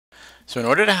So in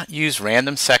order to use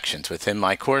random sections within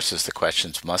my courses, the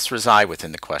questions must reside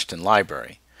within the question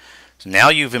library. So now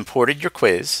you've imported your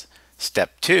quiz.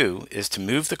 Step 2 is to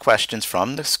move the questions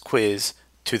from this quiz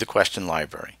to the question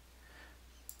library.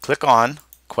 Click on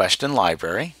Question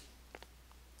Library.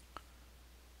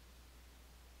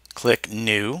 Click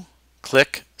New.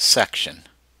 Click Section.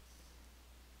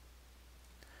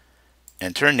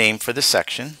 Enter a name for the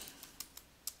section.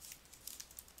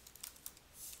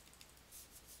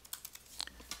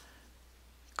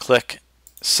 Click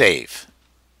Save.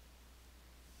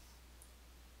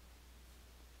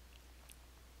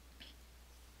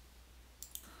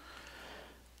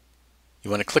 You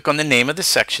want to click on the name of the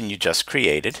section you just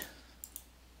created.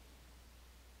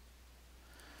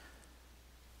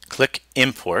 Click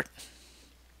Import.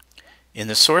 In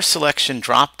the Source Selection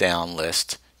drop-down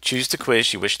list, choose the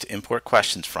quiz you wish to import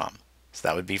questions from. So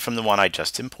that would be from the one I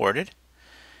just imported.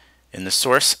 In the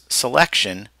Source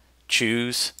Selection,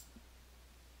 choose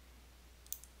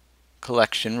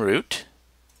Collection Root.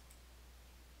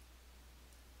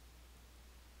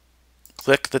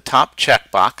 Click the top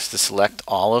checkbox to select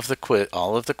all of the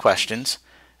questions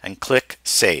and click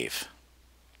Save.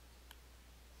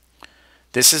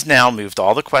 This has now moved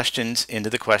all the questions into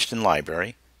the question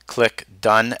library. Click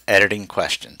Done Editing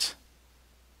Questions.